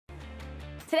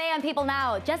Today on People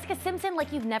Now, Jessica Simpson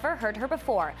like you've never heard her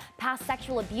before, past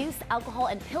sexual abuse, alcohol,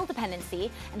 and pill dependency,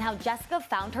 and how Jessica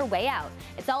found her way out.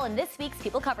 It's all in this week's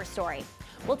People Cover story.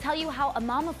 We'll tell you how a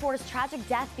mom of four's tragic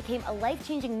death became a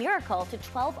life-changing miracle to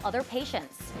 12 other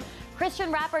patients.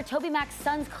 Christian rapper TobyMac's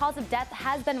son's cause of death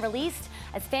has been released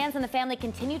as fans and the family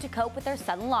continue to cope with their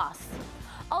sudden loss.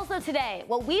 Also today,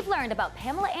 what we've learned about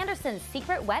Pamela Anderson's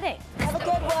secret wedding. Have a good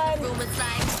one.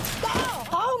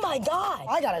 Oh my God!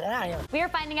 I gotta get out of here. We are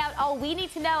finding out all we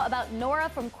need to know about Nora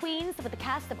from Queens with the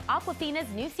cast of Awkwafina's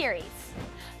new series.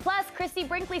 Plus, Christy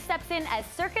Brinkley steps in as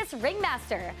circus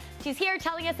ringmaster. She's here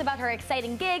telling us about her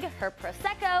exciting gig, her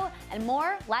Prosecco, and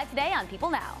more live today on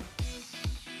People Now.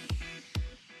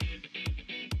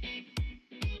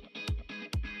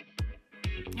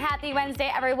 Happy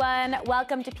Wednesday, everyone.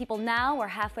 Welcome to People Now. We're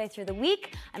halfway through the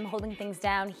week. I'm holding things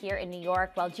down here in New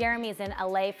York while Jeremy is in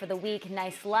LA for the week.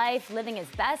 Nice life, living his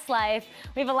best life.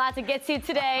 We have a lot to get to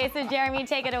today, so Jeremy,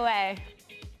 take it away.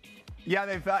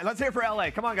 Yeah, let's hear it for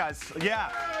LA. Come on, guys. Yeah,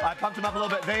 I pumped them up a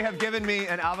little bit. They have given me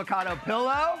an avocado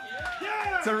pillow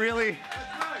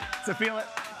to feel it.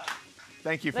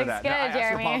 Thank you for that. Good, I asked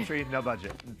Jeremy. for palm tree, no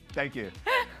budget. Thank you.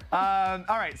 All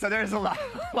right, so there's a lot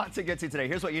to get to today.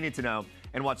 Here's what you need to know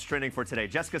and what's trending for today.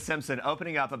 Jessica Simpson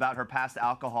opening up about her past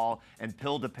alcohol and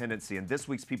pill dependency in this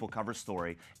week's People Cover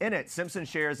story. In it, Simpson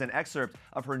shares an excerpt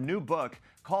of her new book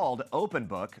called Open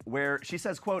Book, where she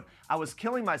says, quote, "I was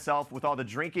killing myself with all the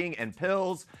drinking and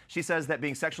pills." She says that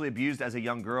being sexually abused as a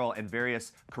young girl and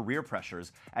various career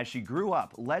pressures as she grew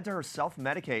up led her to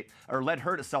self-medicate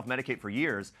for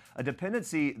years, a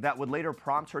dependency that would later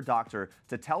prompt her doctor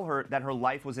to tell her that her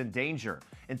life was in danger.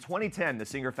 In 2010, the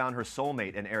singer found her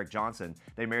soulmate in Eric Johnson.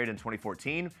 They married in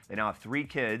 2014. They now have 3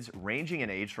 kids, ranging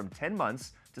in age from 10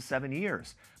 months to 7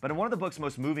 years. But in one of the book's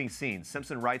most moving scenes,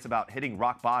 Simpson writes about hitting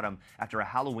rock bottom after a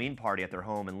Halloween party at their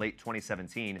home in late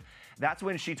 2017. That's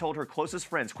when she told her closest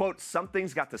friends, quote,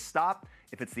 "Something's got to stop.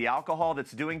 If it's the alcohol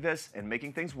that's doing this and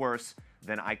making things worse,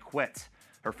 then I quit."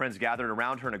 Her friends gathered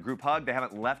around her in a group hug. They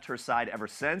haven't left her side ever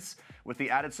since. With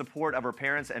the added support of her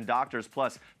parents and doctors,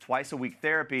 plus twice-a-week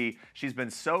therapy, she's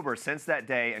been sober since that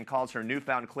day and calls her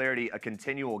newfound clarity a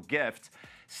continual gift.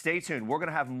 Stay tuned. We're going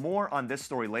to have more on this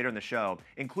story later in the show,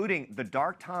 including the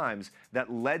dark times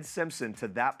that led Simpson to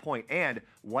that point and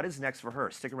what is next for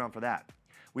her. Stick around for that.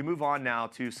 We move on now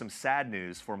to some sad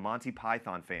news for Monty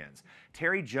Python fans.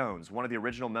 Terry Jones, one of the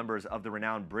original members of the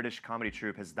renowned British comedy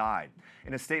troupe, has died.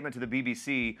 In a statement to the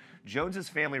BBC, Jones's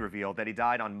family revealed that he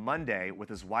died on Monday with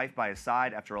his wife by his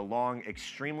side after a long,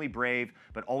 extremely brave,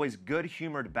 but always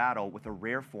good-humored battle with a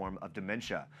rare form of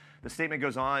dementia. The statement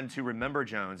goes on to remember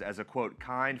Jones as a, quote,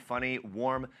 kind, funny,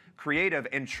 warm, creative,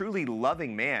 and truly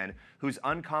loving man whose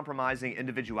uncompromising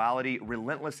individuality,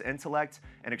 relentless intellect,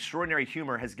 and extraordinary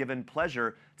humor has given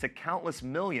pleasure to countless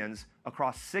millions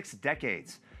across 6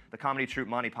 decades. The comedy troupe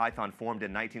Monty Python formed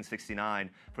in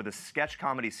 1969 for the sketch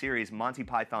comedy series Monty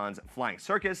Python's Flying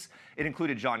Circus. It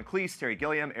included John Cleese, Terry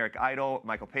Gilliam, Eric Idle,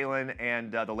 Michael Palin,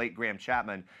 and the late Graham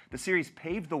Chapman. The series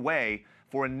paved the way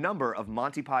for a number of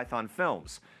Monty Python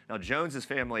films. Now, Jones's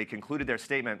family concluded their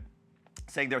statement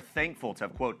saying they're thankful to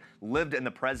have, quote, lived in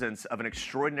the presence of an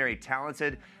extraordinary,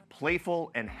 talented,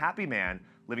 playful, and happy man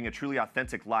living a truly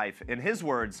authentic life. In his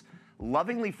words,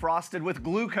 lovingly frosted with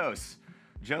glucose.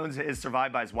 Jones is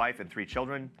survived by his wife and 3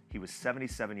 children. He was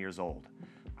 77 years old.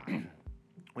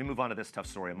 We move on to this tough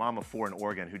story. A mom of 4 in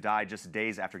Oregon who died just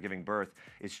days after giving birth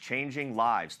is changing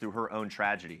lives through her own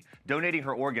tragedy, donating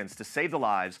her organs to save the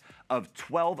lives of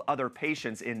 12 other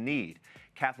patients in need.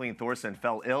 Kathleen Thorson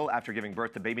fell ill after giving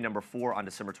birth to baby number 4 on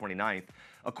December 29th.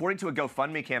 According to a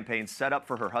GoFundMe campaign set up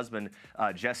for her husband,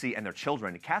 Jesse, and their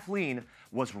children, Kathleen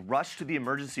was rushed to the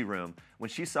emergency room when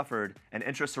she suffered an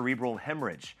intracerebral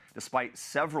hemorrhage. Despite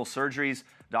several surgeries,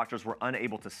 doctors were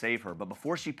unable to save her. But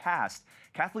before she passed,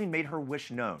 Kathleen made her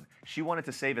wish known. She wanted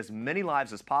to save as many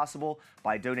lives as possible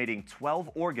by donating 12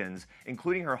 organs,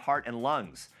 including her heart and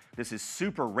lungs. This is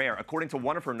super rare. According to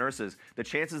one of her nurses, the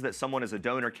chances that someone is a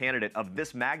donor candidate of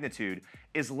this magnitude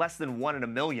is less than 1 in a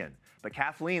million. But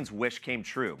Kathleen's wish came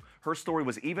true. Her story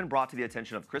was even brought to the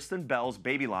attention of Kristen Bell's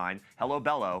baby line, Hello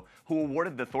Bello, who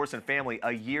awarded the Thorson family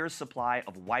a year's supply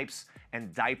of wipes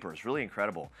and diapers. Really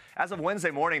incredible. As of Wednesday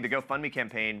morning, the GoFundMe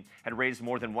campaign had raised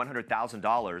more than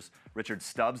 $100,000. Richard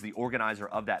Stubbs, the organizer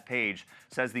of that page,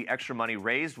 says the extra money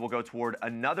raised will go toward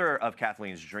another of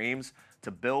Kathleen's dreams, to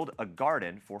build a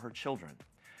garden for her children.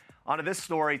 On to this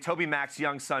story, TobyMac's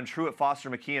young son, Truett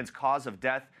Foster McKeon's cause of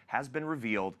death has been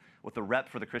revealed, with the rep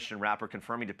for the Christian rapper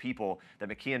confirming to People that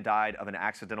McKeon died of an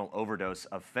accidental overdose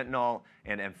of fentanyl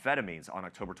and amphetamines on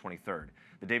October 23rd.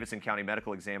 The Davidson County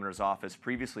Medical Examiner's Office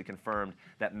previously confirmed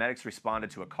that medics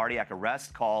responded to a cardiac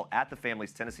arrest call at the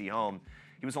family's Tennessee home.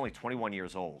 He was only 21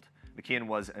 years old. McKeon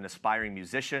was an aspiring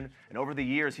musician, and over the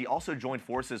years, he also joined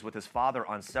forces with his father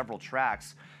on several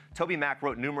tracks. TobyMac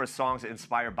wrote numerous songs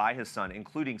inspired by his son,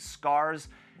 including Scars,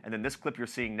 and then this clip you're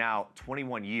seeing now,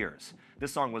 21 Years.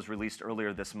 This song was released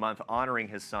earlier this month, honoring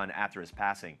his son after his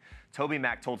passing.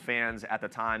 TobyMac told fans at the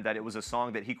time that it was a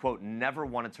song that he, quote, never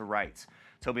wanted to write.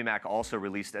 TobyMac also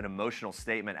released an emotional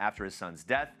statement after his son's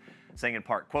death, saying in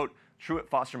part, quote, Truett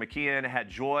Foster McKeon had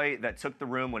joy that took the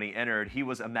room when he entered. He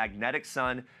was a magnetic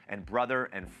son and brother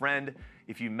and friend.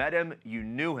 If you met him, you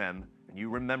knew him, and you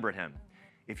remembered him.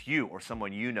 If you or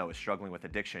someone you know is struggling with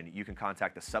addiction, you can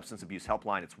contact the Substance Abuse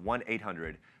Helpline. It's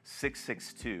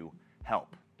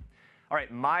 1-800-662-HELP. All right,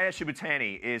 Maya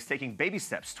Shibutani is taking baby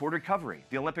steps toward recovery.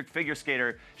 The Olympic figure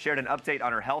skater shared an update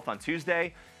on her health on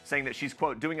Tuesday, saying that she's,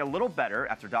 quote, doing a little better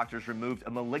after doctors removed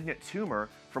a malignant tumor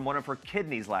from one of her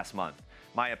kidneys last month.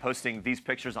 Maya posting these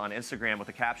pictures on Instagram with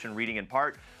a caption reading in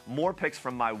part, more pics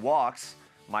from my walks.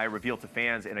 Maya revealed to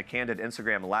fans in a candid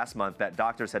Instagram last month that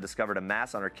doctors had discovered a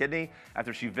mass on her kidney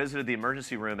after she visited the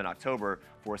emergency room in October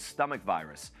for a stomach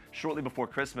virus. Shortly before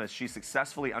Christmas, she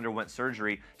successfully underwent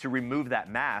surgery to remove that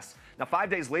mass. Now, 5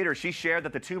 days later, she shared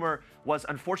that the tumor was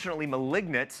unfortunately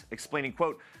malignant, explaining,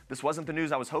 quote, this wasn't the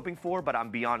news I was hoping for, but I'm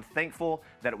beyond thankful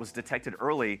that it was detected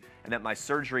early and that my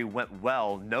surgery went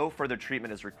well. No further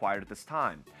treatment is required at this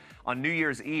time. On New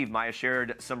Year's Eve, Maya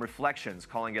shared some reflections,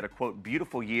 calling it a, quote,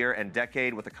 beautiful year and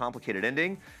decade with a complicated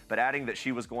ending, but adding that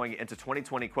she was going into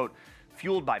 2020, quote,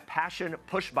 fueled by passion,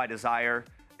 pushed by desire,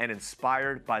 and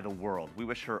inspired by the world. We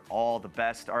wish her all the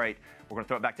best. All right, we're going to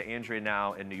throw it back to Andrea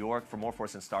now in New York for more for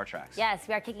us in Star Treks. Yes,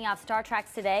 we are kicking off Star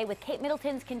Treks today with Kate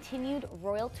Middleton's continued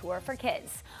royal tour for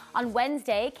kids. On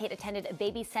Wednesday, Kate attended a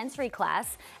baby sensory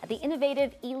class at the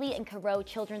innovative Ely and Carow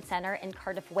Children's Centre in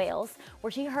Cardiff, Wales, where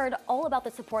she heard all about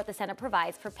the support the center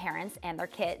provides for parents and their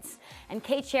kids. And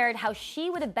Kate shared how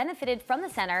she would have benefited from the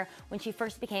center when she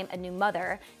first became a new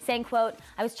mother, saying, quote,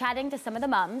 I was chatting to some of the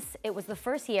mums. It was the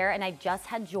first year and I just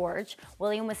had George.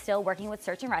 William was still working with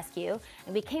search and rescue,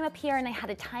 and we came up here and I had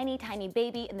a tiny, tiny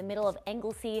baby in the middle of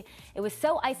Anglesey. It was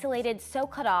so isolated, so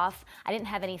cut off. I didn't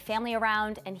have any family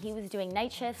around, and he was doing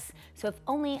night shifts, so if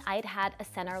only I'd had a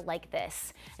center like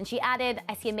this. And she added,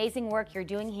 I see amazing work you're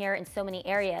doing here in so many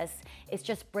areas. It's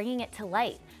just bringing it to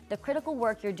light. The critical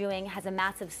work you're doing has a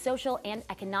massive social and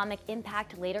economic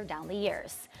impact later down the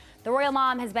years. The royal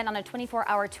mom has been on a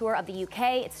 24-hour tour of the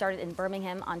UK. It started in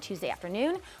Birmingham on Tuesday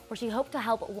afternoon, where she hoped to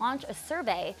help launch a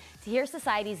survey to hear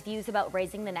society's views about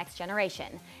raising the next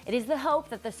generation. It is the hope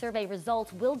that the survey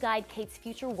results will guide Kate's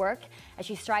future work as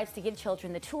she strives to give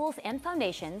children the tools and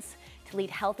foundations to lead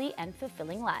healthy and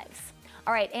fulfilling lives.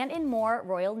 All right, and in more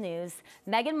royal news,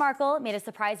 Meghan Markle made a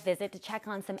surprise visit to check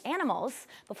on some animals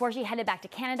before she headed back to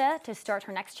Canada to start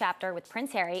her next chapter with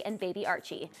Prince Harry and baby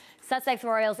Archie. Sussex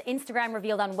Royal's Instagram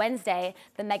revealed on Wednesday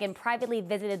that Meghan privately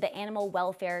visited the animal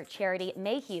welfare charity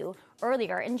Mayhew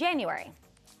earlier in January.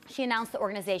 She announced the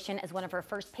organization as one of her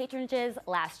first patronages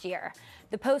last year.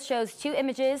 The post shows two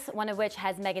images, one of which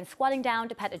has Meghan squatting down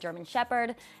to pet a German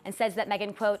Shepherd, and says that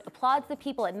Meghan, quote, applauds the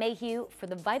people at Mayhew for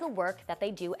the vital work that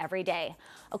they do every day.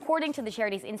 According to the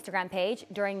charity's Instagram page,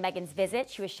 during Meghan's visit,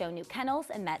 she was shown new kennels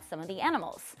and met some of the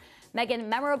animals. Meghan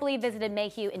memorably visited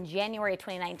Mayhew in January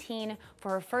 2019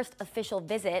 for her first official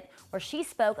visit, where she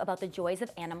spoke about the joys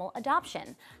of animal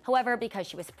adoption. However, because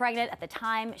she was pregnant at the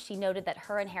time, she noted that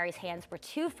her and Harry's hands were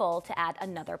too full to add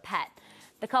another pet.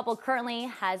 The couple currently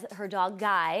has her dog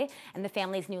Guy and the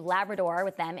family's new Labrador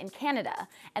with them in Canada.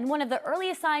 And one of the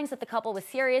earliest signs that the couple was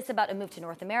serious about a move to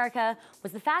North America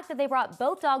was the fact that they brought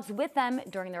both dogs with them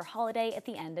during their holiday at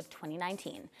the end of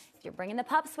 2019. If you're bringing the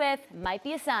pups with, might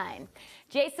be a sign.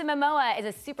 Jason Momoa is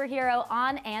a superhero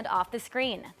on and off the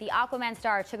screen. The Aquaman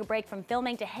star took a break from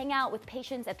filming to hang out with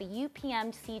patients at the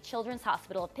UPMC Children's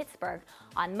Hospital of Pittsburgh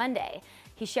on Monday.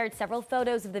 He shared several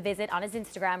photos of the visit on his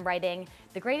Instagram, writing,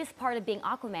 the greatest part of being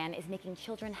Aquaman is making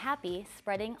children happy,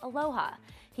 spreading aloha.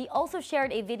 He also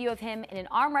shared a video of him in an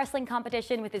arm wrestling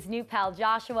competition with his new pal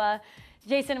Joshua.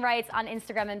 Jason writes on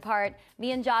Instagram in part,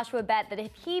 "Me and Joshua bet that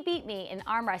if he beat me in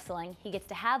arm wrestling, he gets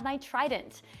to have my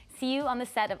trident. See you on the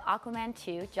set of Aquaman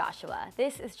 2, Joshua."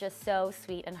 This is just so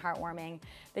sweet and heartwarming.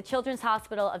 The Children's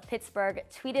Hospital of Pittsburgh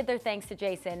tweeted their thanks to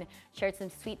Jason, shared some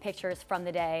sweet pictures from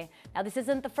the day. Now, this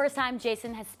isn't the first time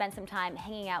Jason has spent some time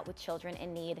hanging out with children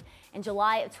in need. In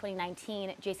July of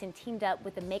 2019, Jason teamed up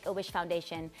with the Make-A-Wish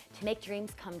Foundation to make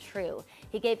dreams come true.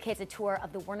 He gave kids a tour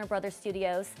of the Warner Brothers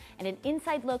studios and an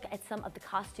inside look at some of the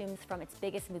costumes from its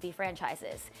biggest movie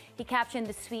franchises. He captioned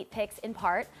the sweet pics in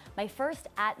part, "My first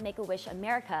at Make-A-Wish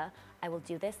America, I will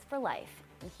do this for life."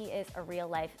 And he is a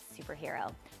real-life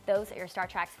superhero. Those are your Star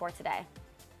Tracks for today.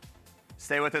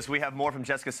 Stay with us. We have more from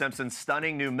Jessica Simpson's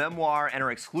stunning new memoir and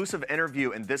her exclusive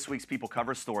interview in this week's People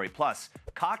Cover Story. Plus,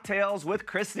 cocktails with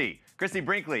Christy. Christy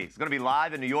Brinkley is going to be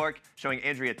live in New York, showing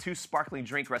Andrea 2 sparkling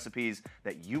drink recipes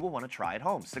that you will want to try at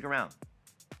home. Stick around.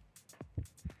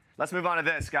 Let's move on to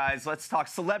this, guys. Let's talk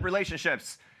celeb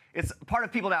relationships. It's part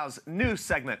of People Now's new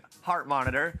segment, Heart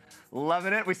Monitor.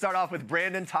 Loving it. We start off with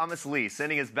Brandon Thomas Lee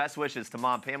sending his best wishes to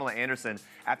mom Pamela Anderson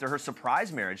after her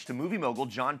surprise marriage to movie mogul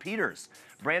John Peters.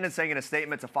 Brandon saying in a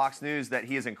statement to Fox News that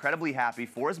he is incredibly happy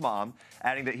for his mom,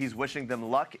 adding that he's wishing them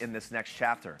luck in this next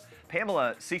chapter.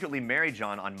 Pamela secretly married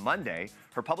John on Monday.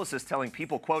 Her publicist telling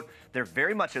People, quote, "They're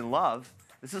very much in love.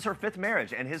 This is her 5th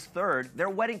marriage and his 3rd. Their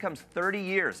wedding comes 30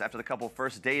 years after the couple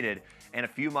first dated and a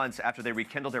few months after they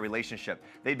rekindled their relationship.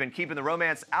 They'd been keeping the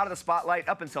romance out of the spotlight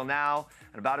up until now."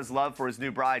 And about his love for his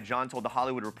new bride, John told The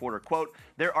Hollywood Reporter, quote,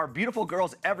 "There are beautiful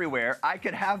girls everywhere. I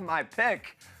could have my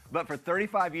pick. But for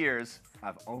 35 years,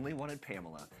 I've only wanted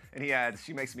Pamela." And he adds,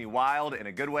 "She makes me wild in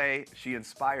a good way. She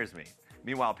inspires me."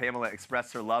 Meanwhile, Pamela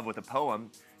expressed her love with a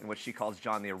poem in which she calls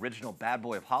John the original bad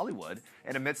boy of Hollywood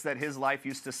and admits that his life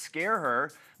used to scare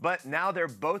her, but now they're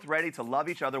both ready to love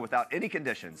each other without any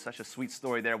conditions. Such a sweet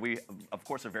story there. We, of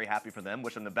course, are very happy for them.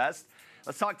 Wish them the best.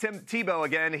 Let's talk Tim Tebow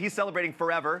again. He's celebrating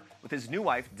forever with his new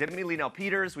wife, Demi Lee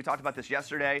Peters. We talked about this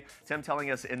yesterday. Tim telling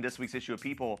us in this week's issue of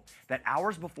People that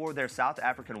hours before their South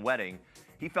African wedding,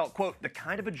 he felt, quote, "the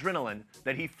kind of adrenaline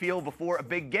that he feel before a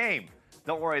big game."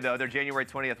 Don't worry, though. Their January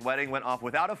 20th wedding went off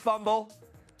without a fumble.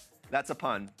 That's a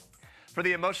pun. For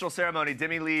the emotional ceremony,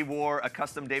 Demi Lee wore a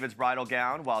custom David's bridal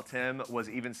gown, while Tim was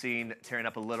even seen tearing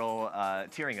up,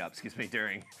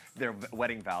 during their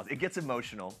wedding vows. It gets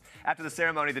emotional. After the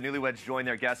ceremony, the newlyweds joined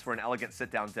their guests for an elegant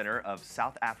sit-down dinner of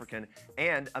South African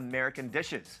and American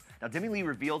dishes. Now, Demi Lee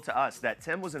revealed to us that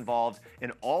Tim was involved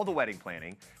in all the wedding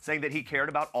planning, saying that he cared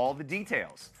about all the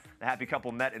details. The happy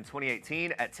couple met in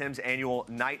 2018 at Tim's annual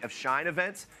Night of Shine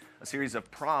event, a series of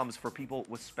proms for people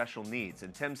with special needs.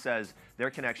 And Tim says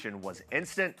their connection was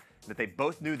instant, and that they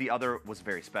both knew the other was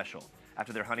very special.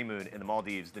 After their honeymoon in the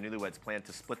Maldives, the newlyweds planned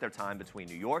to split their time between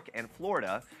New York and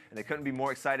Florida, and they couldn't be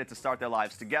more excited to start their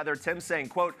lives together. Tim saying,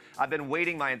 quote, "I've been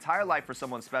waiting my entire life for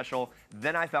someone special.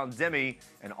 Then I found Demi,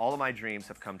 and all of my dreams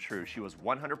have come true. She was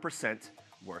 100%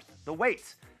 worth the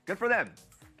wait." Good for them.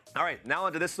 All right, now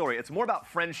onto this story. It's more about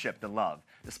friendship than love,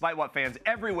 despite what fans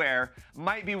everywhere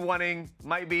might be wanting,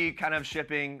 might be kind of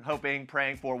shipping, hoping,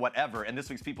 praying for, whatever. In this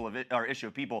week's issue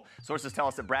of People, sources tell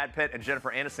us that Brad Pitt and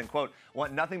Jennifer Aniston, quote,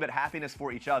 "want nothing but happiness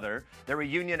for each other." Their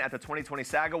reunion at the 2020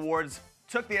 SAG Awards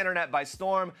took the internet by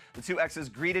storm. The two exes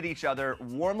greeted each other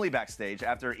warmly backstage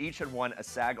after each had won a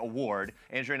SAG award.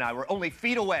 Andrea and I were only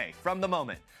feet away from the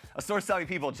moment. A source telling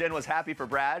People Jen was happy for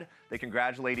Brad. They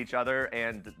congratulate each other,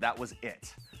 and that was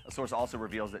it. A source also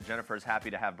reveals that Jennifer is happy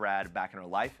to have Brad back in her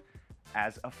life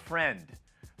as a friend.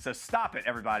 So stop it,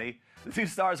 everybody. The two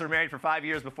stars were married for 5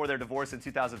 years before their divorce in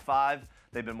 2005.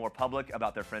 They've been more public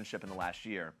about their friendship in the last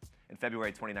year. In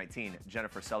February 2019,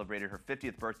 Jennifer celebrated her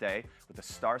 50th birthday with a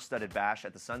star-studded bash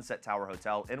at the Sunset Tower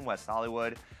Hotel in West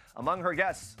Hollywood. Among her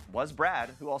guests was Brad,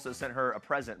 who also sent her a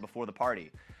present before the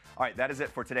party. All right, that is it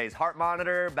for today's Heart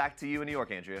Monitor. Back to you in New York,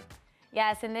 Andrea.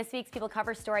 Yes, in this week's People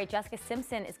Cover Story, Jessica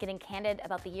Simpson is getting candid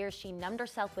about the years she numbed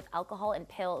herself with alcohol and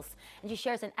pills. And she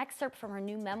shares an excerpt from her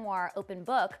new memoir, Open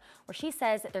Book, where she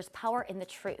says that there's power in the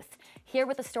truth. Here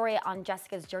with the story on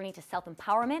Jessica's journey to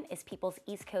self-empowerment is People's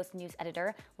East Coast news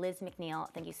editor, Liz McNeil.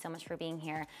 Thank you so much for being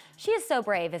here. She is so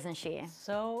brave, isn't she?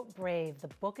 So brave. The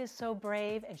book is so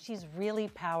brave, and she's really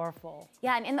powerful.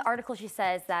 Yeah, and in the article she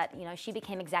says that, she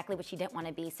became exactly what she didn't want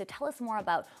to be. So tell us more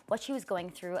about what she was going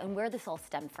through and where this all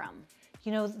stemmed from.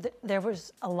 There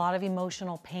was a lot of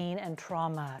emotional pain and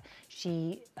trauma.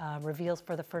 She reveals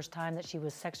for the first time that she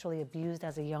was sexually abused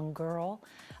as a young girl.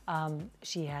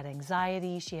 She had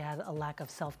anxiety, she had a lack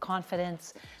of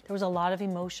self-confidence. There was a lot of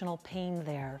emotional pain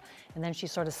there. And then she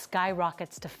sort of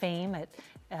skyrockets to fame at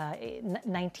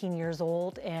 19 years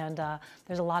old, and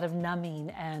there's a lot of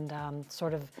numbing and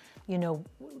you know,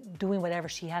 doing whatever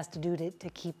she has to do to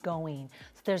keep going.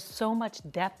 So there's so much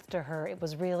depth to her. It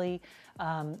was really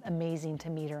amazing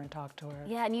to meet her and talk to her.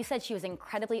 Yeah, and you said she was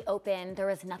incredibly open. There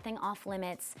was nothing off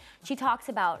limits. She talks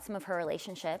about some of her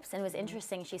relationships, and it was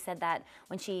interesting. She said that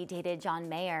when she dated John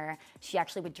Mayer, she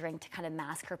actually would drink to kind of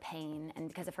mask her pain and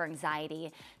because of her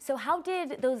anxiety. So how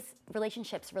did those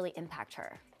relationships really impact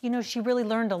her? You know, she really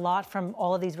learned a lot from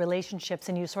all of these relationships,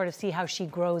 and you sort of see how she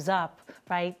grows up,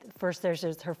 right? First,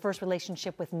 there's her first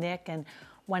relationship with Nick, and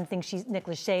one thing Nick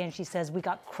Lachey, and she says, we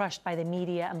got crushed by the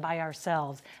media and by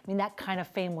ourselves. I mean, that kind of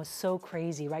fame was so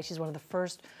crazy, right? She's one of the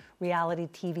first reality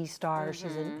TV stars.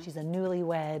 She's a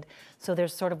newlywed. So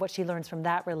there's sort of what she learns from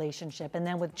that relationship. And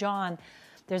then with John,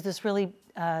 there's this really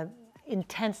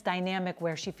intense dynamic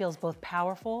where she feels both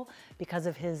powerful because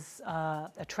of his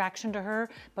attraction to her,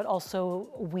 but also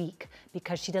weak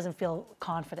because she doesn't feel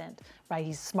confident, right?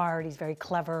 He's smart, he's very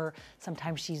clever.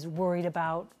 Sometimes she's worried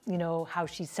about, you know, how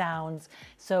she sounds.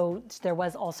 So there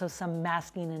was also some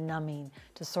masking and numbing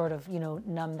to sort of, you know,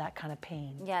 numb that kind of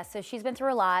pain. Yeah, so she's been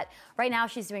through a lot. Right now,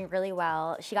 she's doing really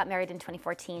well. She got married in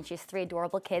 2014. She has 3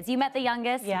 adorable kids. You met the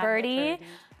youngest, Yeah, Birdie. Birdie.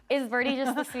 Is Birdie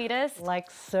just the sweetest?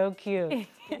 Like, so cute.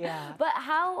 Yeah. But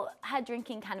how had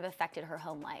drinking kind of affected her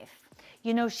home life?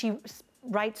 You know, she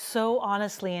writes so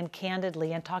honestly and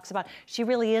candidly and talks about, she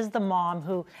really is the mom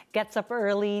who gets up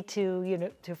early to, you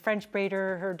know, to French braid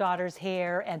her daughter's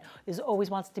hair and always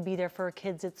wants to be there for her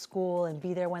kids at school and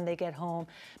be there when they get home.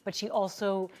 But she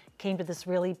also came to this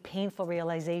really painful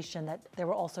realization that there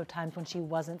were also times when she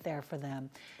wasn't there for them.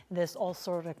 This all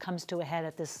sort of comes to a head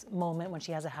at this moment when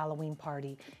she has a Halloween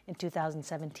party in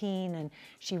 2017, and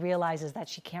she realizes that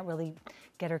she can't really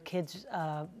get her kids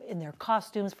in their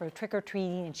costumes for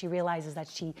trick-or-treating, and she realizes that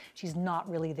she's not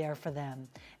really there for them.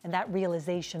 And that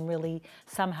realization really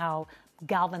somehow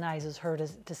galvanizes her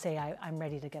to say, I'm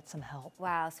ready to get some help.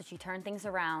 Wow, so she turned things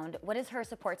around. What has her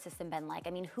support system been like? I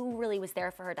mean, who really was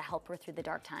there for her to help her through the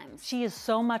dark times? She is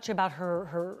so much about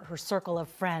her circle of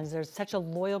friends. There's such a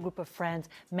loyal group of friends,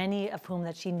 many of whom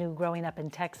that she knew growing up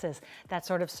in Texas, that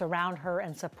sort of surround her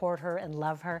and support her and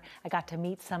love her. I got to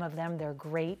meet some of them. They're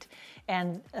great.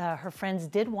 And her friends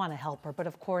did want to help her. But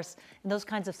of course, in those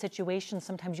kinds of situations,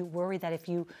 sometimes you worry that if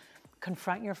you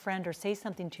confront your friend or say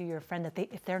something to your friend that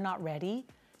if they're not ready,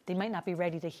 they might not be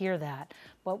ready to hear that.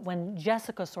 But when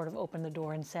Jessica sort of opened the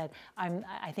door and said,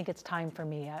 I think it's time for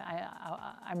me,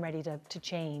 I'm ready to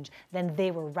change, then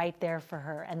they were right there for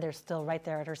her, and they're still right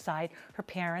there at her side. Her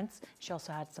parents, she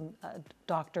also had some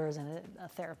doctors and a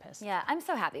therapist. Yeah, I'm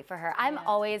so happy for her. I'm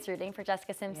always rooting for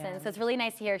Jessica Simpson, so it's really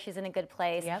nice to hear she's in a good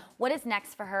place. Yep. What is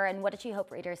next for her, and what did she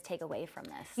hope readers take away from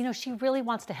this? You know, she really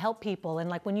wants to help people, and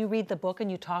like when you read the book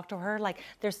and you talk to her, like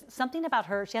there's something about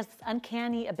her, she has this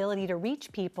uncanny ability to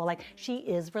reach people, like she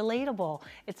is relatable.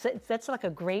 That's like a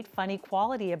great, funny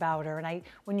quality about her. And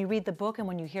when you read the book and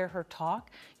when you hear her talk,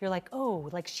 you're like, oh,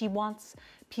 like she wants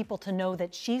people to know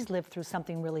that she's lived through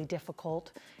something really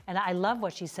difficult. And I love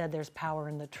what she said, there's power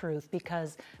in the truth,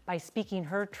 because by speaking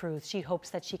her truth, she hopes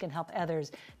that she can help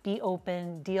others be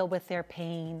open, deal with their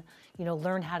pain, you know,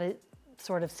 learn how to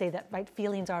sort of say that, right,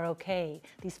 feelings are okay.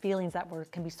 These feelings that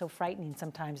can be so frightening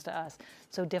sometimes to us,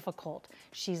 so difficult.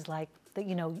 She's like,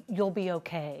 you know, you'll be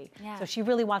okay. Yeah. So she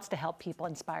really wants to help people,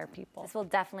 inspire people. This will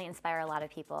definitely inspire a lot of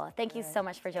people. Thank you so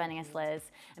much for joining us, Liz.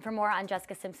 And for more on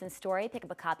Jessica Simpson's story, pick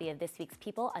up a copy of this week's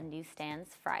People on newsstands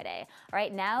Friday. All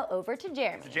right, now over to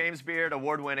Jeremy. James Beard,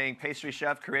 award-winning pastry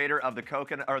chef, creator of the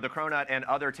cronut and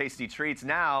other tasty treats.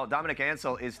 Now, Dominic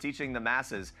Ansel is teaching the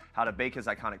masses how to bake his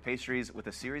iconic pastries with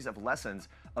a series of lessons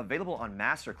available on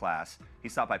Masterclass. He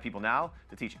stopped by People Now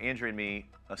to teach Andrea and me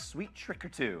a sweet trick or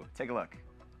two. Take a look.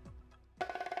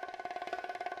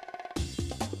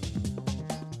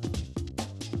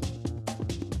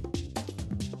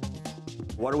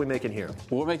 What are we making here?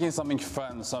 We're making something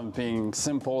fun, something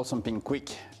simple, something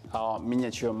quick. Our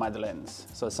miniature madeleines.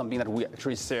 So it's something that we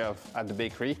actually serve at the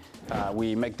bakery.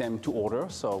 We make them to order.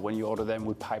 So when you order them,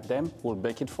 we pipe them. We'll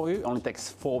bake it for you. It only takes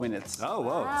 4 minutes. Oh,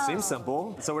 whoa. Wow. Seems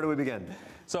simple. So where do we begin?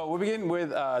 So we begin with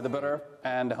the butter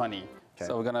and the honey. Okay.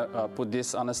 So we're gonna put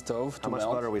this on a stove to melt. How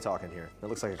much butter are we talking here? That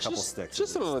looks like a couple sticks.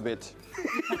 Just a little bit.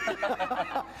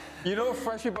 You know,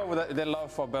 French people, they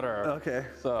love for butter. Okay.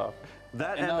 So.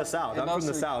 That and the South. I'm from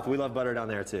the South. We love butter down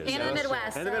there too. And the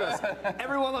Midwest. And the Midwest.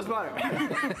 Everyone loves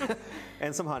butter.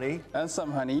 And some honey. And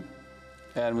some honey.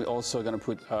 And we're also gonna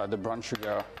put the brown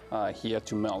sugar here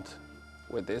to melt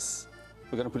with this.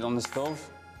 We're gonna put it on the stove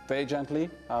very gently,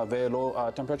 very low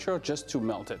temperature, just to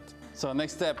melt it. So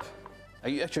next step, Are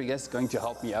you actually guys going to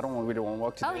help me? I don't really want to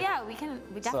work today. Oh yeah, we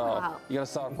definitely will help. You gotta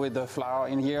start with the flour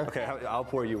in here. Okay, I'll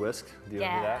pour you whisk. Do you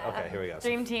want to do that? Okay, here we go.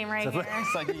 Dream team right here.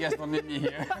 It's like you guys don't need me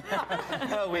here.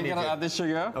 We need We're gonna add the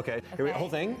sugar. Okay, here we, whole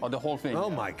thing? Or the whole thing. Oh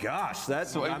my gosh,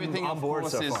 that's So everything I'm on board of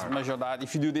so course far. is measured out.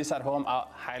 If you do this at home, I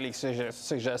highly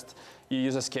suggest you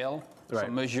use a scale. Right.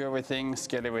 So measure everything,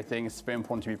 scale everything. It's very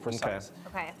important to be precise.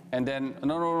 Okay. And then,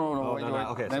 no, wait.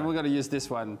 Okay, then sorry. we're gonna use this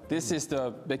one. This is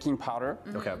the baking powder.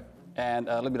 Okay. And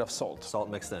a little bit of salt. Salt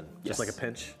mixed in, Yes. just like a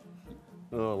pinch.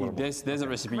 Oh, There's a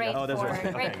recipe. Great Oh, there's pour,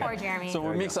 one. great Okay. pour, Jeremy. So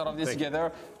we mix all of this together.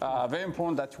 Very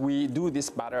important that we do this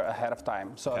batter ahead of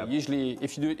time. So Okay. usually,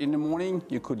 if you do it in the morning,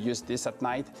 you could use this at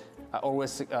night. I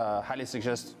always highly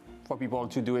suggest for people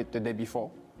to do it the day before.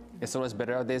 It's always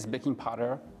better. There's baking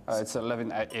powder. It's a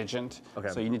leaven agent. Okay.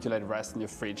 So you need to let it rest in your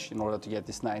fridge in order to get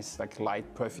this nice, like light,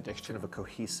 perfect texture. Kind of a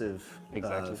cohesive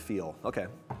Exactly. feel. Okay.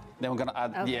 Then we're gonna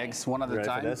add the eggs one at a Ready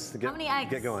time. for this? How many eggs?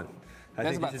 Get going. I There's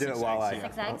think you about should do it 6 while eggs, I.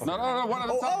 6 eggs? No, one at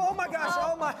a time. Oh my gosh!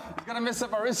 Oh my! You're gonna mess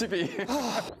up our recipe.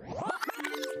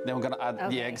 Then we're gonna add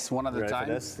the eggs one at a Ready for time.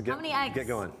 this? How many eggs? Get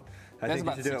going. I There's think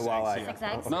you about should do it 6 while I. eggs here.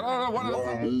 6 eggs? No, one at a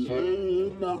time.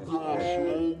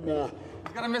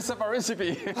 You're gonna mess up our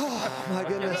recipe. My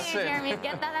goodness. Hey, Jeremy,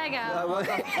 get that egg out.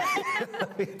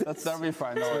 That'll be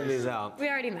fine. No Put worries. these out. We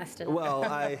already messed it up. Well,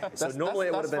 so normally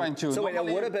it would have that's been. fine too. So wait, it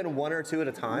Normally- would have been 1 or 2 at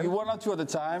a time. You 1 or 2 at a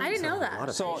time. I didn't know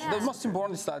that. So Yeah. the most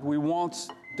important is that we want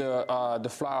the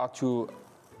flour to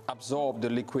absorb the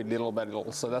liquid little by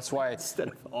little. So that's why Instead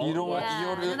of all you don't want Yeah, you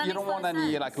that don't makes a want lot of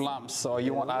any sense. like lumps. So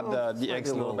you want to add the might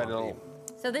eggs be a little by little little.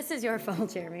 So this is your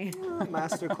fault, Jeremy.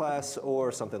 Masterclass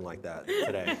or something like that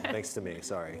today, thanks to me.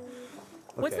 Sorry.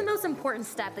 What's the Okay. most important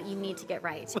step that you need to get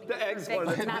right? The eggs one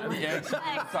at a time. The eggs.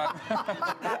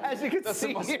 As you can That's the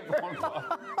see most here. important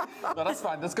part. No, that's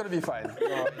fine. That's gonna be fine.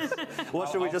 Well,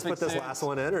 should we I'll just put fix this it. last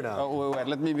one in or no? Oh wait,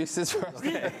 let me mix this first.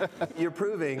 You're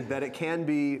proving that it can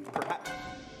be perhaps.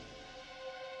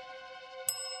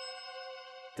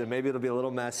 Then maybe it'll be a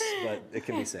little mess, but it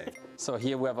can be safe. So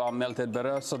here we have our melted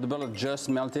butter. So the butter just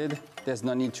melted. There's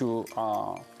no need to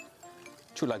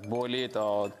like boil it,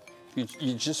 or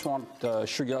you just want the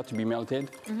sugar to be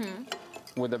melted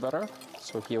with the butter.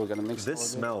 So here we're gonna mix. This all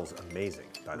of it. smells amazing,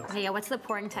 by the way. Okay, yeah, what's the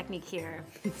pouring technique here?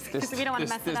 This- we don't want to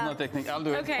mess it There's up. no technique. I'll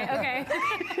do it. Okay.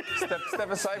 Step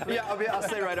aside. Please. Yeah, I'll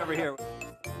stay right over here.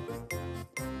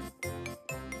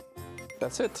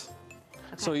 That's it.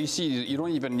 So you see, you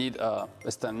don't even need a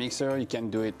stand mixer. You can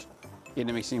do it in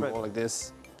a mixing bowl like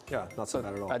this. Yeah, not so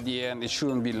bad at all. At the end, it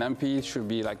shouldn't be lumpy. It should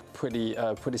be like pretty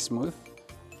smooth.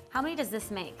 How many does this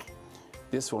make?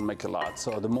 This will make a lot.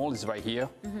 So the mold is right here.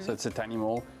 So it's a tiny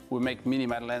mold. We make mini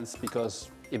madeleines because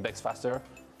it bakes faster,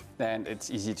 and it's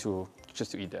easy to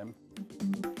just to eat them.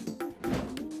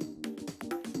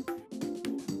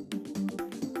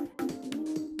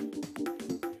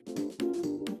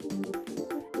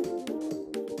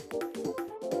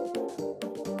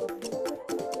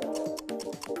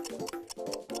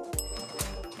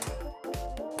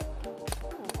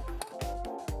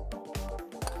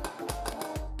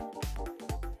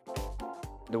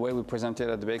 The way we present it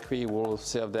at the bakery, we'll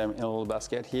serve them in a little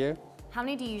basket here. How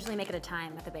many do you usually make at a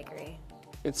time at the bakery?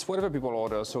 It's whatever people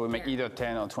order, so we make Here. either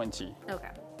 10 or 20. Okay.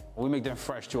 We make them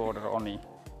fresh to order only,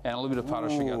 and a little bit of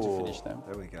powdered sugar to finish them.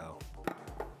 There we go.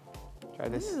 Try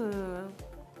this. Ooh.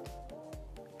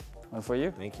 One for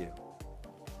you, Thank you.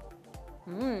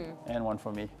 and one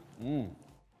for me.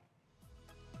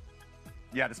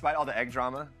 Yeah, despite all the egg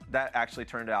drama, that actually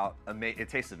turned out it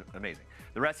tasted amazing.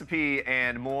 The recipe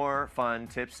and more fun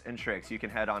tips and tricks, you can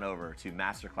head on over to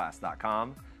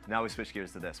masterclass.com. Now we switch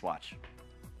gears to this. Watch.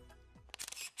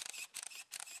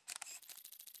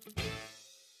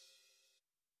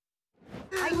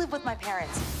 I live with my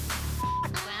parents.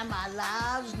 Grandma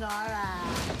loves Nora.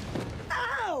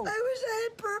 Ow! I wish I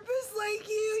had purpose like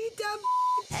you dumb.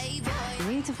 Hey boy,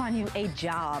 We need to find you a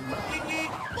job.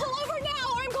 pull over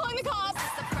now or I'm calling the cops.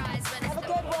 Surprise when Have a it's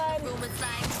good the one. room is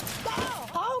like.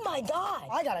 Oh my God!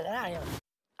 I gotta get out of here.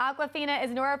 Aquafina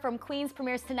is Nora from Queens,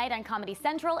 premieres tonight on Comedy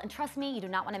Central, and trust me, you do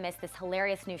not want to miss this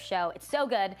hilarious new show. It's so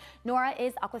good. Nora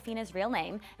is Aquafina's real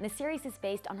name, and the series is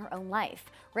based on her own life.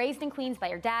 Raised in Queens by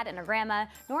her dad and her grandma,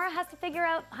 Nora has to figure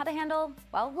out how to handle,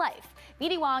 well, life.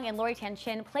 Vidi Wong and Lori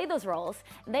Tian-Chin played those roles,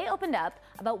 and they opened up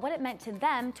about what it meant to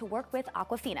them to work with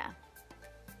Aquafina.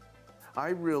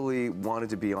 I really wanted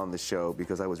to be on the show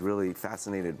because I was really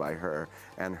fascinated by her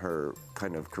and her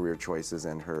kind of career choices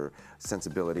and her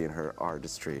sensibility and her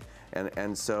artistry.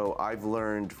 And so I've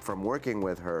learned from working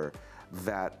with her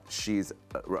that she's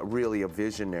really a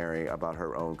visionary about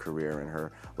her own career and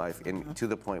her life, to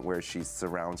the point where she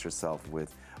surrounds herself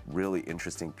with really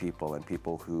interesting people and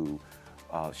people who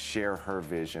share her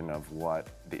vision of what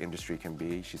the industry can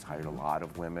be. She's hired a lot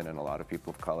of women and a lot of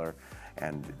people of color,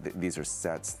 and these are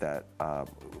sets that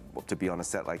to be on a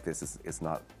set like this is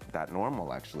not that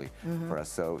normal actually for us.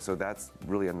 So that's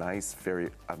really a nice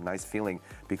feeling,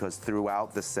 because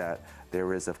throughout the set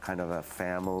there is a kind of a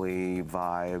family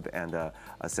vibe and a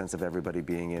sense of everybody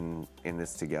being in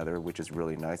this together, which is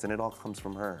really nice, and it all comes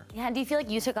from her. Yeah, do you feel like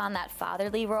you took on that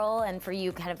fatherly role, and for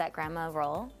you kind of that grandma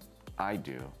role? I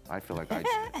do. I feel like I do.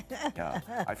 Yeah.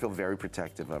 I feel very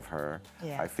protective of her.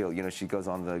 Yeah. I feel, you know, she goes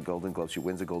on the Golden Globe. She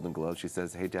wins a Golden Globe. She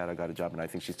says, "Hey, Dad, I got a job," and I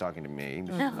think she's talking to me,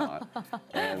 but she's not.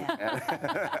 And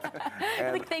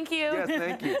Like, thank you. Yes,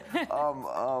 thank you.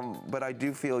 But I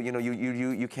do feel, you know,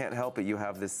 you can't help it. You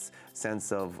have this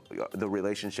sense of the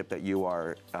relationship that you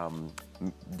are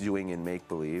doing in make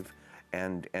believe,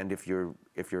 and if you're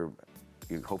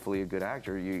hopefully a good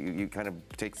actor, you kind of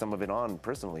take some of it on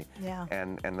personally. Yeah.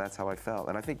 And that's how I felt.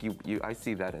 And I think I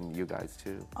see that in you guys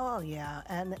too. Oh yeah,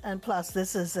 and plus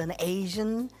this is an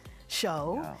Asian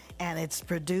show, and it's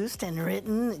produced and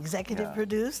written, executive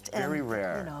produced. Very and,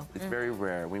 rare. You know. It's very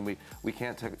rare. I mean, we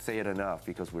can't say it enough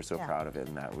because we're so proud of it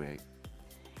in that way.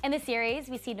 In the series,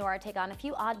 we see Nora take on a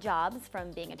few odd jobs,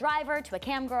 from being a driver to a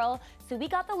cam girl. So we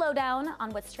got the lowdown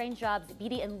on what strange jobs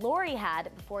Beatty and Lori had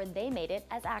before they made it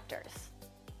as actors.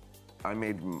 I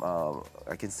made,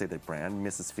 I can say the brand,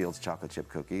 Mrs. Fields chocolate chip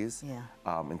cookies,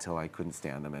 until I couldn't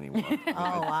stand them anymore. I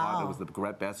thought it was the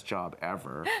best job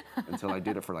ever until I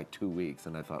did it for like 2 weeks,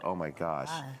 and I thought, oh my gosh,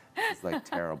 it's like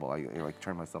terrible. I like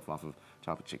turned myself off of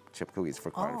chocolate chip cookies for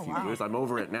quite a few years. I'm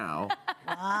over it now.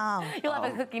 Wow. You'll have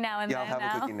a cookie now and then. Yeah, I'll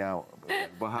have a cookie now.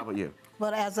 Well, how about you?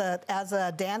 But as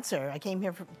a dancer, I came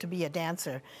here to be a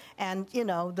dancer, and you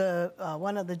know,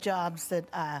 one of the jobs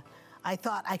that I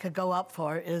thought I could go up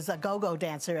for is a go-go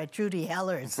dancer at Judy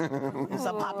Heller's. It's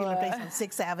a popular place on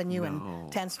 6th Avenue and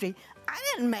 10th Street. I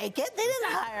didn't make it. They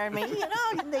didn't hire me. You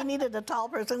know, they needed a tall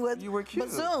person with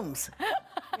bazooms.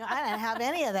 You know, I didn't have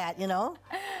any of that. You know,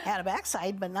 had a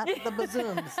backside, but not the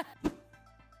bazooms.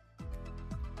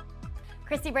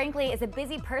 Christy Brinkley is a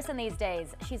busy person these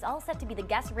days. She's all set to be the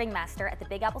guest ringmaster at the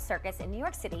Big Apple Circus in New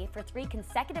York City for 3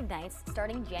 consecutive nights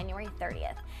starting January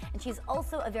 30th. And she's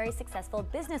also a very successful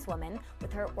businesswoman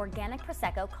with her organic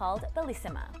Prosecco called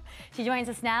Bellissima. She joins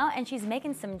us now, and she's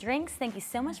making some drinks. Thank you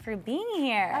so much for being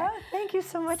here. Oh, thank you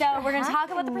so much. So we're going to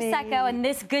talk about the Prosecco and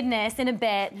this goodness in a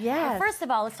bit. Yes. But first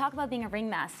of all, let's talk about being a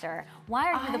ringmaster.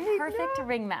 Why are you the perfect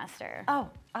ringmaster? Oh,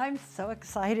 I'm so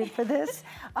excited for this.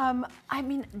 I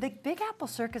mean, the Big Apple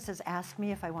Circus has asked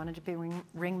me if I wanted to be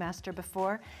ringmaster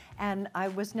before, and I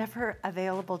was never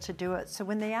available to do it. So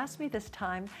when they asked me this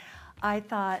time, I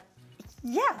thought,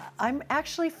 yeah, I'm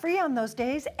actually free on those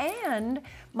days. And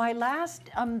my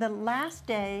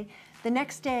the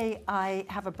next day I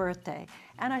have a birthday.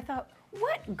 And I thought,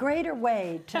 what greater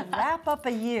way to wrap up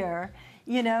a year,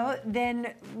 you know,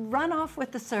 than run off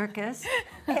with the circus.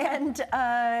 And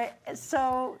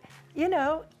so, you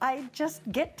know, I just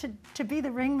get to be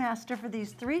the ringmaster for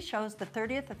these 3 shows, the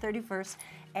 30th, the 31st,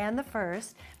 and the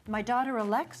 1st. My daughter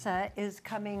Alexa is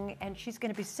coming, and she's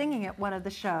going to be singing at one of the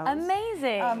shows.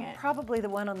 Amazing. Probably the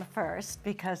one on the 1st,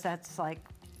 because that's like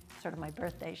sort of my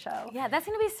birthday show. Yeah, that's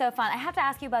going to be so fun. I have to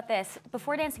ask you about this.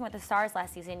 Before Dancing with the Stars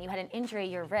last season, you had an injury,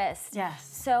 your wrist. Yes.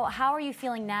 So how are you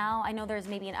feeling now? I know there's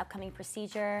maybe an upcoming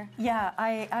procedure. Yeah,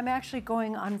 I'm actually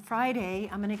going on Friday.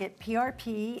 I'm going to get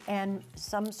PRP and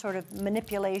some sort of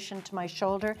manipulation to my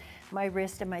shoulder, my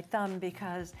wrist, and my thumb,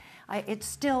 because it's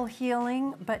still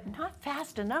healing, but not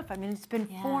fast enough. I mean, it's been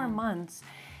 4 months.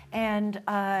 And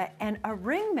a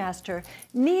ringmaster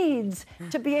needs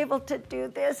to be able to do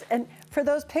this. And for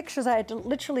those pictures, I had to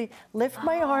literally lift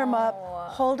my arm up,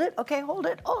 hold it, okay, hold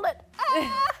it.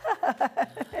 Ah!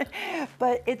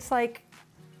 But it's like,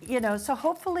 you know, so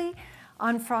hopefully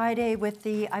on Friday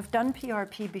I've done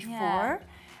PRP before. Yeah.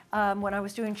 When I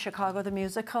was doing Chicago the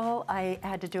Musical, I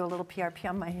had to do a little PRP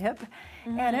on my hip,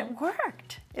 and it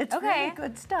worked. It's really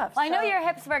good stuff. Well, I know your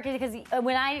hips work because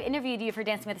when I interviewed you for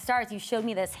Dancing with the Stars, you showed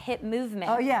me this hip movement.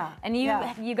 Oh, yeah. And you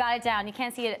got it down. You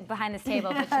can't see it behind this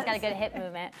table, but she's got a good hip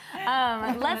movement.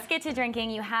 Let's get to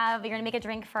drinking. You're going to make a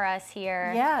drink for us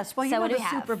here. Yes. Well, so you know, the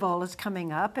Super Bowl is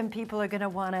coming up, and people are going to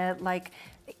want to, like,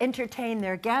 entertain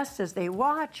their guests as they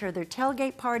watch, or their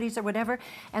tailgate parties or whatever.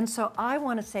 And so I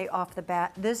want to say off the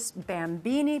bat, this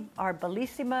Bambini, our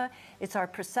Bellissima, it's our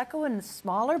Prosecco in a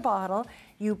smaller bottle.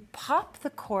 You pop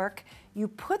the cork, you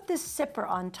put this sipper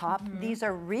on top. These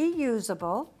are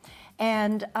reusable.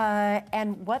 And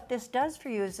what this does for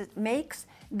you is it makes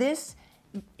this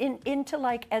into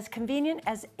like as convenient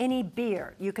as any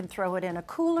beer. You can throw it in a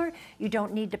cooler. You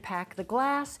don't need to pack the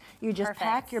glass. You just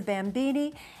pack your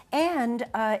Bambini, and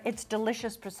it's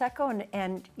delicious Prosecco,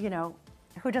 and you know,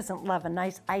 who doesn't love a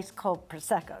nice ice cold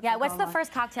Prosecco? Yeah, what's the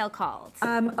first cocktail called?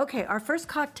 Okay, our first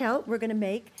cocktail we're gonna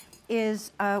make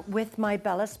is with my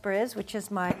Bella Spritz, which is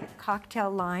my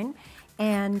cocktail line,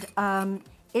 and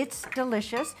it's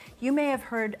delicious. You may have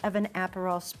heard of an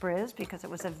Aperol Spritz because it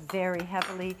was a very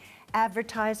heavily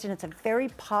advertised, and it's a very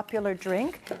popular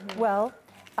drink. Well,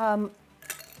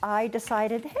 I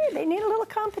decided, hey, they need a little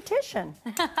competition.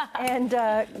 And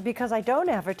because I don't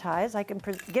advertise, I can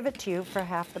give it to you for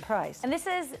half the price. And this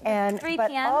is 3 but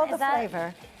p.m. all Is the that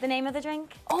flavor. the name of the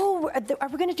drink? Oh, are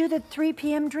we gonna do the 3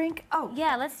 p.m. drink? Oh.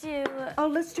 Yeah, let's do... Oh,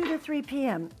 let's do the 3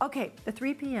 p.m. Okay, the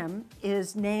 3 p.m.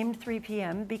 is named 3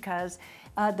 p.m. because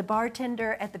the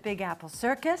bartender at the Big Apple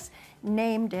Circus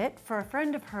named it for a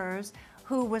friend of hers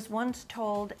who was once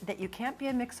told that you can't be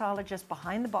a mixologist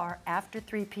behind the bar after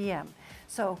 3 p.m.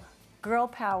 So, girl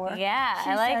power. Yeah,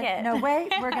 I like it. No way,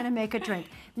 we're gonna make a drink.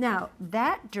 Now,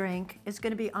 that drink is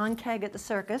gonna be on keg at the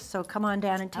circus, so come on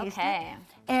down and taste it.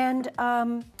 And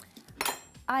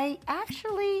I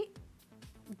actually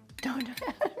don't know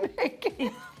how to make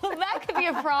it. That could be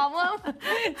a problem.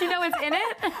 Do you know what's in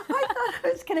it? I thought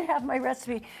I was going to have my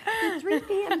recipe. The 3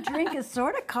 p.m. drink is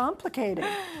sort of complicated.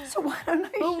 So why don't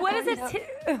I show What does you?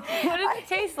 what does it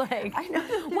taste like? I know.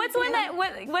 What's one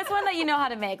that you know how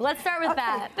to make? Let's start with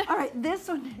that. All right, this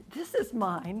is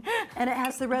mine, and it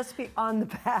has the recipe on the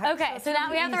back. Okay, so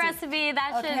now we have the recipe.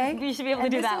 You should be able to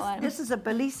do that one. This is a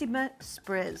Bellissima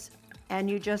Spritz, and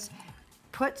you just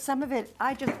put some of it,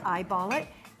 I just eyeball it.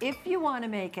 If you want to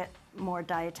make it more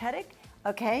dietetic,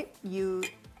 okay, you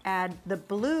add the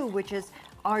blue, which is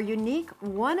our unique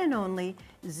one and only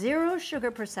 0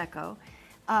 sugar Prosecco,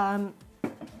 and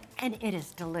it is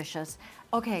delicious.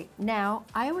 Okay, now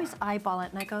I always eyeball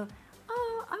it and I go,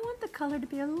 oh, I want the color to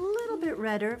be a little bit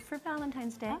redder for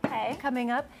Valentine's Day coming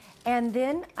up. And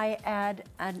then I add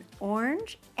an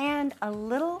orange and a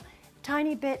little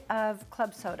tiny bit of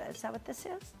club soda. Is that what this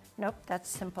is? Nope, that's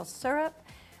simple syrup.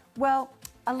 Well,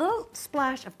 a little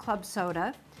splash of club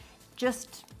soda,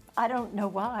 just, I don't know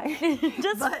why,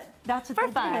 but that's what for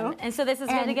they fun. do. And so this is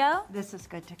good to go? This is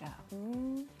good to go.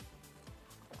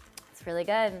 It's really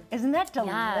good. Isn't that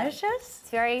delicious? Yeah. It's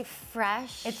very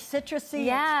fresh. It's citrusy,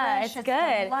 yeah, it's fresh, it's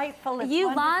good. Delightful, it's You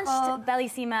wonderful. launched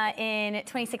Bellissima in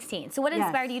 2016. So what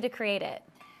inspired you to create it?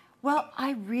 Well,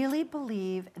 I really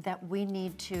believe that we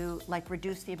need to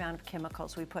reduce the amount of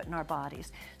chemicals we put in our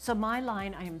bodies. So my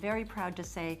line, I am very proud to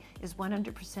say, is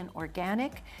 100%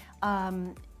 organic,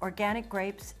 organic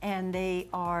grapes, and they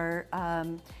are,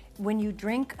 when you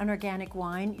drink an organic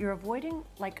wine, you're avoiding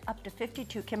up to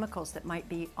 52 chemicals that might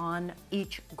be on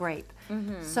each grape.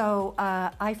 So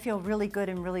I feel really good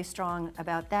and really strong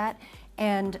about that.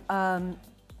 And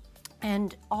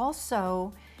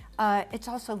also, it's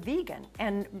also vegan.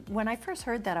 And when I first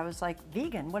heard that, I was like,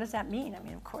 vegan, what does that mean? I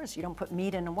mean, of course, you don't put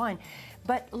meat in a wine.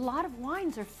 But a lot of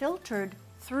wines are filtered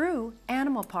through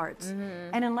animal parts.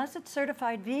 And unless it's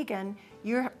certified vegan,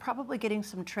 you're probably getting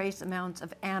some trace amounts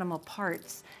of animal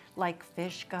parts, like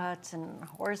fish guts and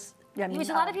horse, which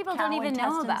a lot of people don't even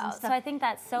know about. So I think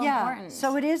that's so important.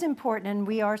 So it is important, and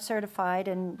we are certified,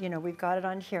 and we've got it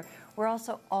on here. We're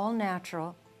also all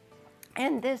natural.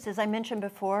 And this, as I mentioned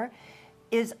before,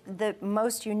 is the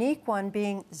most unique one,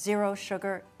 being 0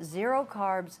 sugar, 0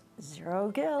 carbs, 0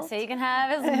 guilt. So you can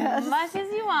have as much as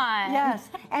you want. Yes.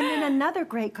 And then another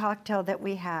great cocktail that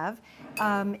we have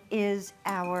is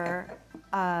our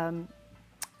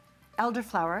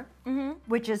elderflower,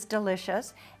 which is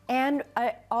delicious. And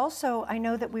I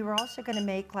know that we were also going to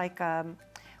make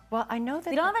well, I know that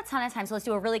we don't have a ton of time, so let's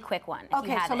do a really quick one.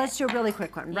 Okay, so let's do a really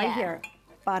quick one right here.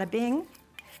 Bada bing.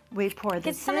 We pour this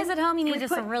in. Sometimes at home you need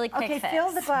just some really quick fix. Okay,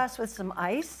 fill the glass with some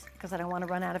ice, because I don't want to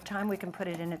run out of time. We can put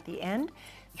it in at the end.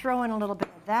 Throw in a little bit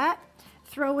of that.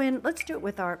 Throw in, let's do it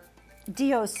with our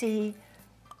DOC,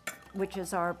 which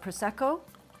is our Prosecco,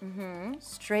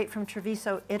 straight from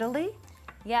Treviso, Italy.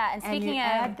 Yeah, and speaking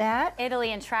of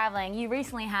Italy and traveling, you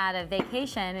recently had a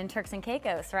vacation in Turks and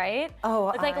Caicos, right? Oh,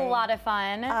 it's a lot of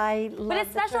fun. I love But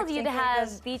it's special for you to have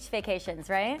Caicos. beach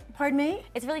vacations, right? Pardon me?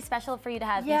 It's really special for you to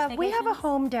have beach Yeah, vacations? we have a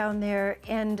home down there,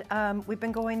 and we've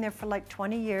been going there for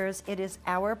 20 years. It is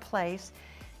our place.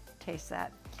 Taste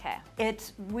that. Okay.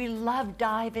 We love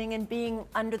diving and being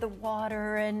under the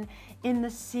water and in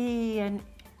the sea, and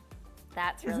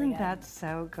that's really Isn't that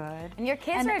so good? And your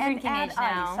kids are drinking age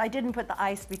now. Ice. I didn't put the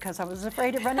ice because I was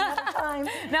afraid of running out of time.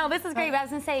 No, this is great. But I was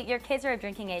going to say, your kids are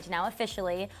drinking age now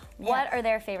officially. What are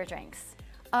their favorite drinks?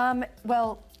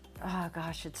 Well, oh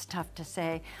gosh, it's tough to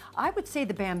say. I would say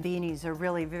the Bambinis are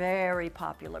really very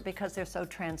popular because they're so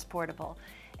transportable.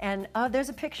 And there's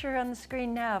a picture on the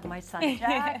screen now of my son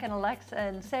Jack and Alexa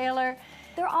and Sailor.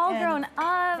 They're all grown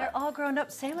up. They're all grown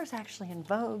up. Sailor's actually in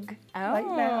Vogue right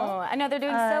now. I know they're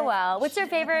doing so well. What's your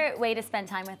favorite way to spend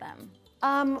time with them?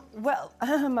 Well,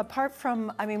 apart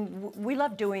from, I mean, we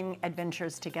love doing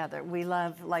adventures together. We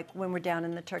love, like, when we're down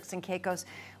in the Turks and Caicos,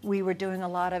 we were doing a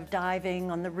lot of diving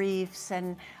on the reefs,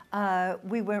 and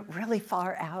we went really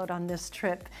far out on this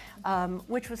trip,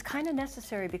 which was kind of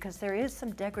necessary because there is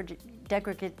some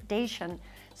degradation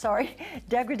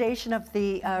of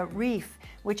the reef,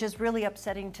 which is really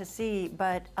upsetting to see,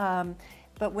 but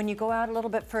when you go out a little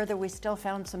bit further, we still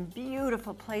found some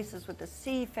beautiful places with the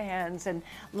sea fans and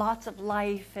lots of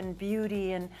life and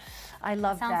beauty, and I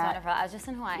love that. Sounds wonderful. I was just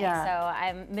in Hawaii, so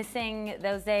I'm missing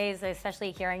those days,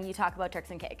 especially hearing you talk about Turks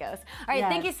and Caicos. All right,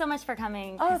 thank you so much for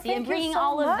coming and bringing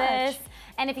all of this.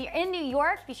 And if you're in New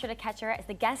York, be sure to catch her as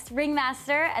the guest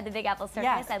ringmaster at the Big Apple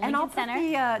Circus at Lincoln Center.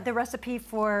 And I'll put the recipe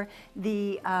for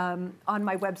the on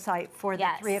my website for the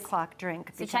 3 o'clock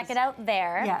drink. So check it out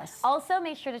there. Yes. Also,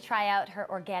 make sure to try out her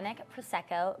organic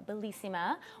Prosecco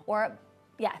Bellissima, or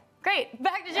great.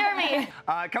 Back to Jeremy.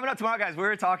 Coming up tomorrow, guys,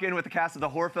 we're talking with the cast of the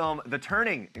horror film The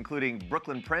Turning, including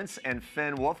Brooklyn Prince and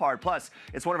Finn Wolfhard. Plus,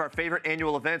 it's one of our favorite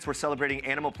annual events. We're celebrating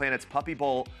Animal Planet's Puppy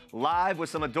Bowl live with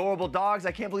some adorable dogs.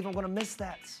 I can't believe I'm going to miss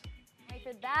that. Right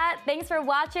for that. Thanks for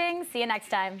watching. See you next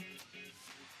time.